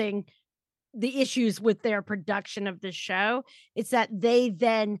the issues with their production of the show; it's that they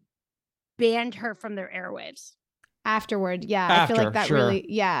then banned her from their airwaves afterward. Yeah, I feel like that really,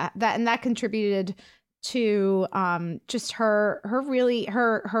 that contributed to just her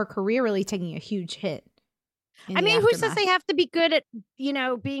career really taking a huge hit. I mean, who says they have to be good at,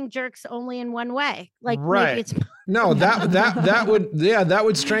 being jerks only in one way? Like, right. Maybe it's no, that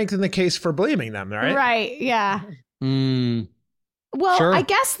would strengthen the case for blaming them, right? Right. Yeah. Well, sure. I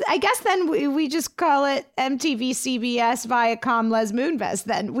guess then we just call it MTV, CBS, Viacom, Les Moonves.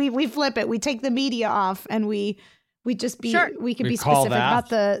 Then we flip it. We take the media off, and we just be we can be specific about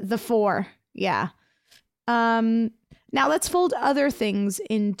the four. Yeah. Now let's fold other things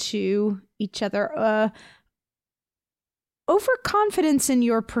into each other. Overconfidence in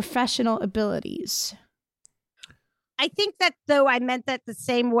your professional abilities. I think that, though, I meant that the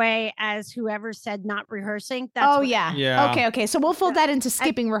same way as whoever said not rehearsing. Yeah. Okay. So we'll fold that into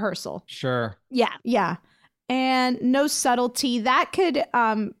skipping rehearsal. Sure. Yeah. And no subtlety. That could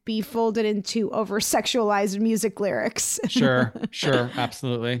be folded into over-sexualized music lyrics. Sure.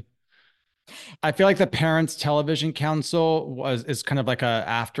 Absolutely. I feel like the Parents Television Council is kind of like a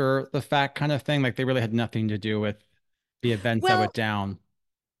after the fact kind of thing. Like they really had nothing to do with the events that went down.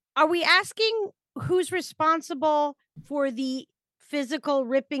 Are we asking who's responsible for the physical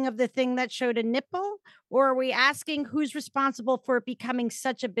ripping of the thing that showed a nipple? Or are we asking who's responsible for it becoming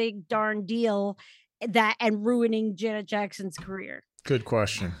such a big darn deal and ruining Janet Jackson's career? Good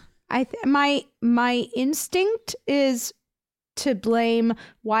question. My instinct is to blame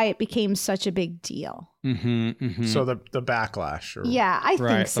why it became such a big deal. So the backlash. I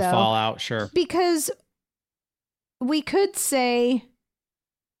think so. The fallout, sure. Because we could say,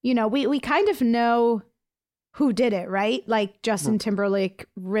 we kind of know who did it, right? Like Justin Timberlake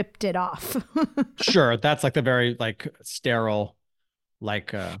ripped it off. Sure. That's like the very sterile,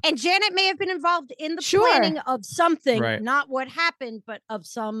 and Janet may have been involved in the planning of something, not what happened, but of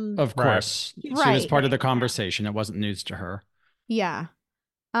some. Of course. She was part of the conversation. It wasn't news to her. Yeah.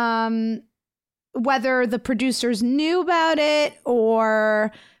 Whether the producers knew about it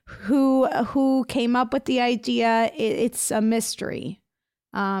or who came up with the idea, it's a mystery.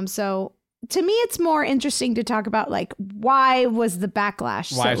 So to me, it's more interesting to talk about why was the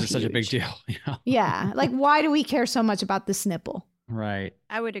backlash? Why is it such a big deal? Yeah. Why do we care so much about this nipple? Right.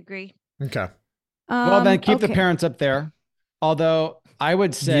 I would agree. Okay. Well, then keep the parents up there. Although I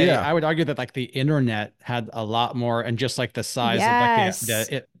would say, I would argue that the internet had a lot more, and just the size of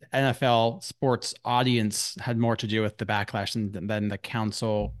the NFL sports audience had more to do with the backlash than the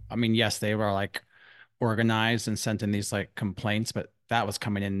council. I mean, yes, they were organized and sent in these complaints, but that was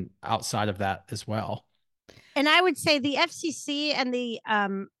coming in outside of that as well. And I would say the FCC and the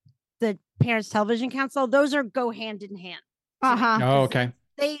Parents Television Council, those go hand in hand. Oh, okay.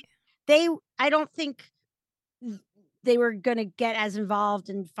 They I don't think they were going to get as involved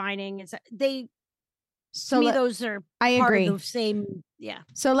in fining. Those are I part agree. of the same. Yeah.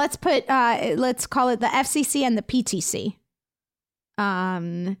 So let's let's call it the FCC and the PTC.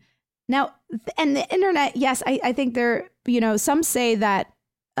 Now, and the internet, yes, I think some say that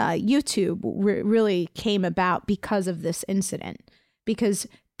YouTube really came about because of this incident, because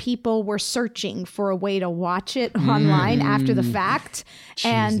people were searching for a way to watch it online after the fact.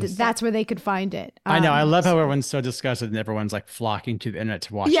 And that's where they could find it. I know. I love how everyone's so disgusted and everyone's flocking to the internet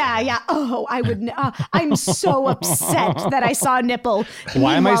to watch it. Yeah. Oh, I'm so upset that I saw a nipple.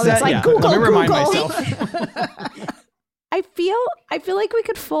 Why am I sad? Google, let me remind Google. myself. I feel like we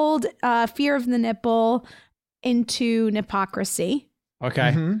could fold fear of the nipple into hypocrisy.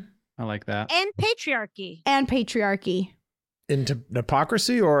 Okay. I like that. And patriarchy. Into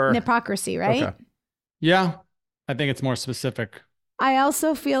hypocrisy or hypocrisy, right? Okay. Yeah, I think it's more specific. I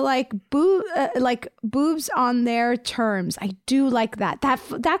also feel like boobs on their terms. I do like that.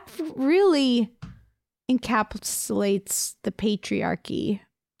 That really encapsulates the patriarchy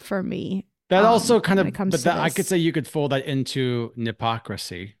for me. That also kind of, but I could say you could fold that into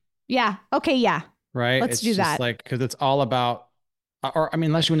hypocrisy. Yeah. Okay. Yeah. right? Let's do that. Like, because it's all about, or I mean,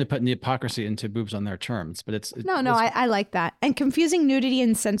 unless you want to put hypocrisy into boobs on their terms, but I like that. And confusing nudity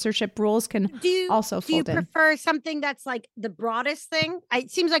and censorship rules can also fold in. Do you prefer something that's like the broadest thing? It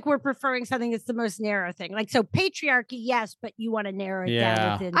seems like we're preferring something that's the most narrow thing. Like, so patriarchy, yes, but you want to narrow it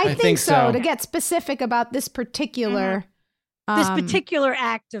down within. I think so. To get specific about this particular,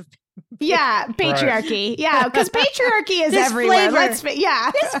 act of. Yeah, patriarchy. Right. Yeah, because patriarchy is everywhere. This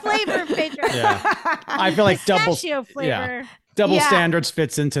flavor of patriarchy. Yeah. I feel like double flavor. Yeah. Double standards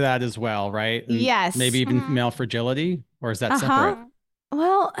fits into that as well, right? And yes. Maybe even male fragility, or is that separate?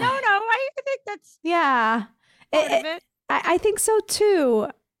 Well, no. I think that's part of it. I think so too.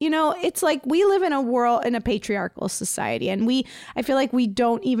 You know, it's like we live in a patriarchal society, and I feel like we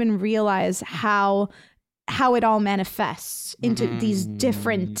don't even realize how it all manifests into these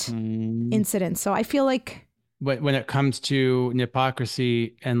different incidents. So I feel like when it comes to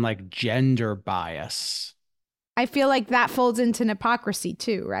hypocrisy and like gender bias, I feel like that folds into hypocrisy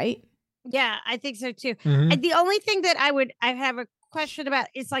too, right? Yeah, I think so too. Mm-hmm. And the only thing that I have a question about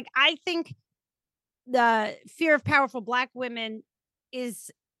is like, I think the fear of powerful Black women is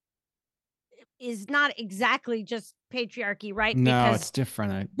not exactly just patriarchy, right? No, because it's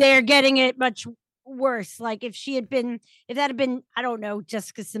different. They're getting it much worse. Like if that had been, I don't know,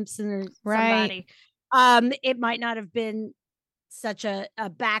 Jessica Simpson or somebody, it might not have been such a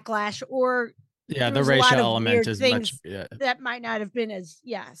backlash, or the racial element is much that might not have been as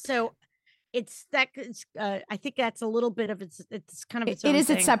so it's that I think that's a little bit of it's kind of its own it is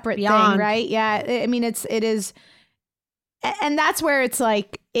thing a separate beyond. Thing, right? Yeah, I mean it is, and that's where it's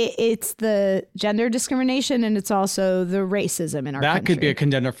like it's the gender discrimination, and it's also the racism in our country. That could be a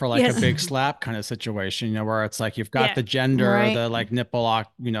contender for like a big slap kind of situation, you know, where it's like you've got the gender, the like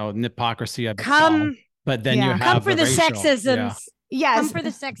hypocrisy of it, but then you have come for the racial. sexisms. Yes. Come for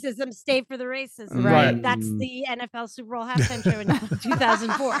the sexism, stay for the racism. Right. That's the NFL Super Bowl halftime show in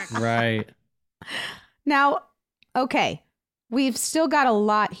 2004. Right. Now, okay, we've still got a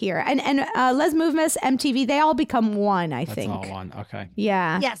lot here. And Les Mouvements, MTV, they all become one, I think. That's all one. Okay.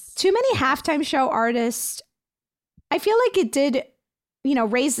 Yeah. Yes. Too many halftime show artists. I feel like it did,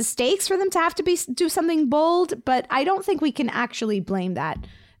 raise the stakes for them to have to do something bold, but I don't think we can actually blame that.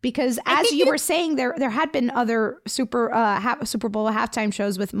 Because as you were saying, there had been other Super Bowl halftime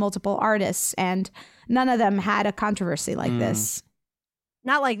shows with multiple artists, and none of them had a controversy like this.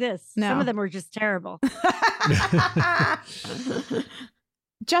 Not like this. No. Some of them were just terrible.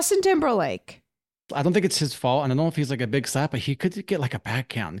 Justin Timberlake. I don't think it's his fault, and I don't know if he's like a big slap, but he could get like a back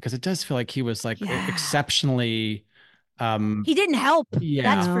count because it does feel like he was like exceptionally. He didn't help. Yeah,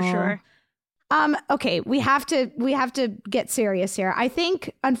 that's for sure. Okay, we have to get serious here. I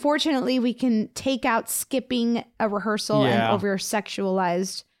think, unfortunately, we can take out skipping a rehearsal and over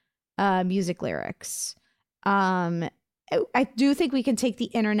sexualized music lyrics. I do think we can take the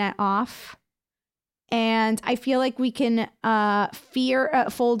internet off, and I feel like we can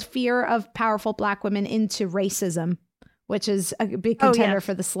fold fear of powerful Black women into racism, which is a big contender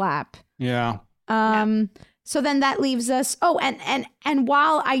for the slap. Yeah. So then that leaves us. Oh, and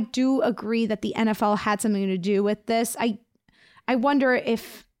while I do agree that the NFL had something to do with this, I wonder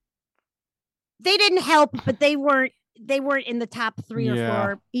if they didn't help, but they weren't in the top 3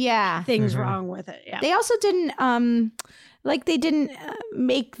 or 4 things wrong with it. Yeah. They also didn't they didn't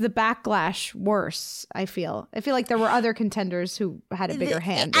make the backlash worse. I feel like there were other contenders who had a bigger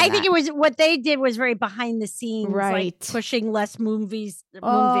hand. I think it was what they did was very behind the scenes, like pushing less movies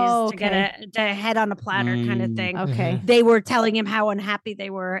to get to head on a platter kind of thing. Okay, they were telling him how unhappy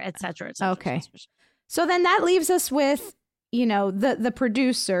they were, etc. Et okay, so then that leaves us with the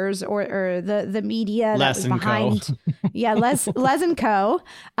producers or the media that was behind. Les and Co.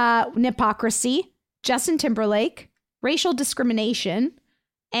 Hypocrisy, Justin Timberlake, racial discrimination,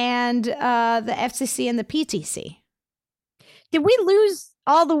 and the FCC and the PTC. Did we lose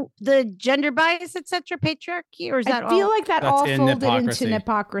all the gender bias, etc., patriarchy, or is that all? I feel like that all folded into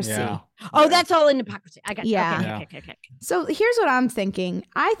hypocrisy. Yeah. Oh, that's all in hypocrisy. I got you. Yeah. Okay. So here's what I'm thinking.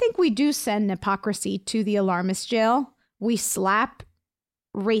 I think we do send hypocrisy to the alarmist jail. We slap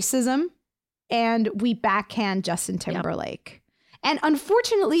racism, and we backhand Justin Timberlake. And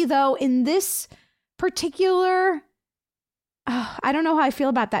unfortunately, though, in this particular... I don't know how I feel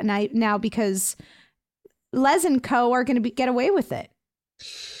about that now because Les and Co. are going to get away with it.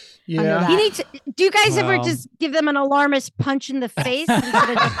 Yeah. You need to. Do you guys ever just give them an alarmist punch in the face instead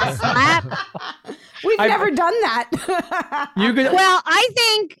of just a slap? We've never done that. Well, I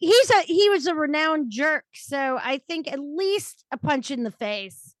think he was a renowned jerk, so I think at least a punch in the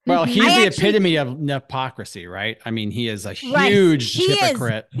face. Well, he's the epitome of hypocrisy, right? I mean, he is a huge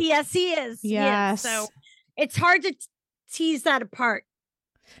hypocrite. Yes, he is. Yes. So it's hard to tease that apart,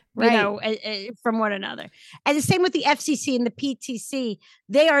 from one another. And the same with the FCC and the PTC.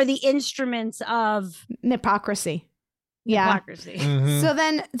 They are the instruments of hypocrisy. Yeah. Hypocrisy.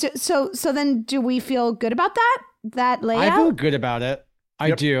 Mm-hmm. So then do we feel good about that layout? I feel good about it.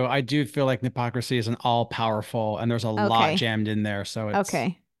 I do. I do feel like hypocrisy is an all powerful, and there's a lot jammed in there. So it's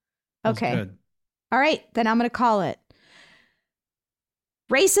okay. Good. All right. Then I'm going to call it.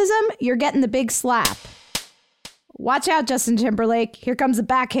 Racism, you're getting the big slap. Watch out, Justin Timberlake. Here comes a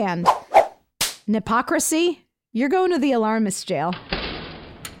backhand. Hypocrisy, you're going to the alarmist jail.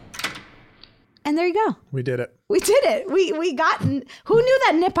 And there you go. We did it. We did it. We got. Who knew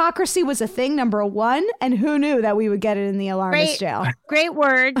that hypocrisy was a thing? Number one, and who knew that we would get it in the alarmist jail? Great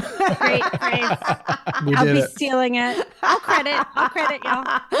word. Great phrase. I'll be stealing it. I'll credit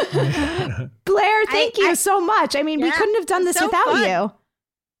y'all. Blair, thank you so much. I mean, we couldn't have done this without you.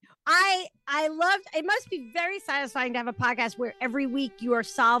 I loved. It must be very satisfying to have a podcast where every week you are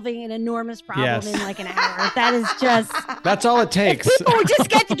solving an enormous problem in like an hour. That is just. That's all it takes. If people would just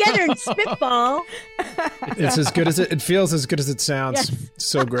get together and spitball. It's as good as it feels, as good as it sounds. Yes.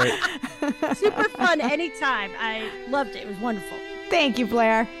 So great. Super fun anytime. I loved it. It was wonderful. Thank you,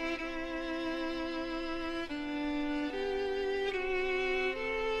 Blair.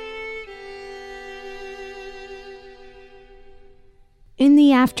 In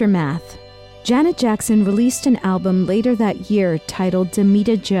the aftermath, Janet Jackson released an album later that year titled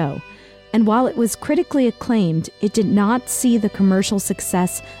Demita Joe, and while it was critically acclaimed, it did not see the commercial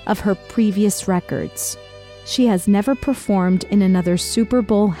success of her previous records. She has never performed in another Super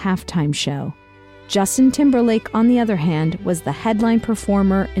Bowl halftime show. Justin Timberlake, on the other hand, was the headline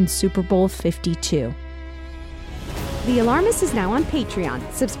performer in Super Bowl 52. The Alarmist is now on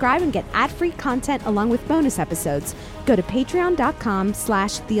Patreon. Subscribe and get ad-free content along with bonus episodes. Go to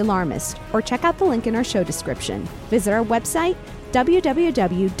patreon.com/thealarmist or check out the link in our show description. Visit our website,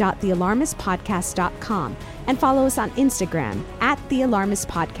 www.thealarmistpodcast.com, and follow us on Instagram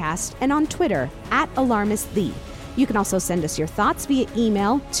 @thealarmistpodcast and on Twitter @alarmistthee. You can also send us your thoughts via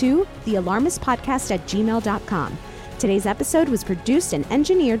email to thealarmistpodcast@gmail.com. Today's episode was produced and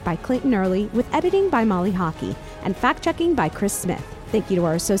engineered by Clayton Early with editing by Molly Hockey and fact-checking by Chris Smith. Thank you to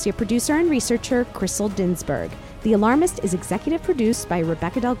our associate producer and researcher, Crystal Dinsberg. The Alarmist is executive produced by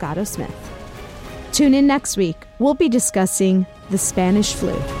Rebecca Delgado Smith. Tune in next week. We'll be discussing the Spanish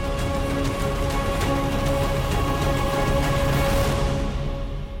flu.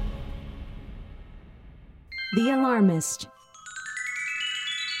 The Alarmist.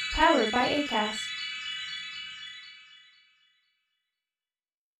 Powered by Acast.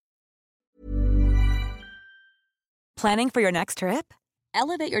 Planning for your next trip?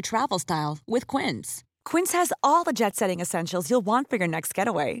 Elevate your travel style with Quince. Quince has all the jet-setting essentials you'll want for your next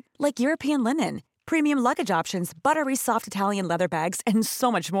getaway, like European linen, premium luggage options, buttery soft Italian leather bags, and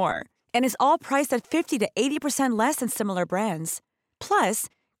so much more. And is all priced at 50 to 80% less than similar brands. Plus,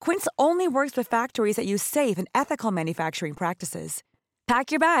 Quince only works with factories that use safe and ethical manufacturing practices.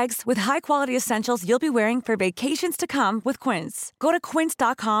 Pack your bags with high-quality essentials you'll be wearing for vacations to come with Quince. Go to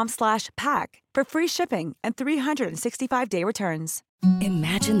quince.com/pack for free shipping and 365-day returns.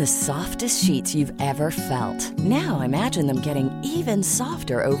 Imagine the softest sheets you've ever felt. Now imagine them getting even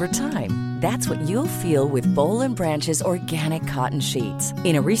softer over time. That's what you'll feel with Boll & Branch's organic cotton sheets.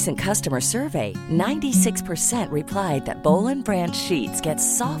 In a recent customer survey, 96% replied that Boll & Branch sheets get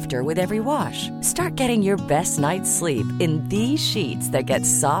softer with every wash. Start getting your best night's sleep in these sheets that get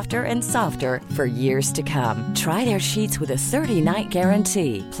softer and softer for years to come. Try their sheets with a 30-night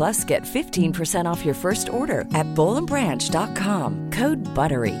guarantee. Plus, get 15% off your first order at bollandbranch.com. Code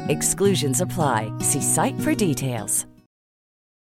BUTTERY. Exclusions apply. See site for details.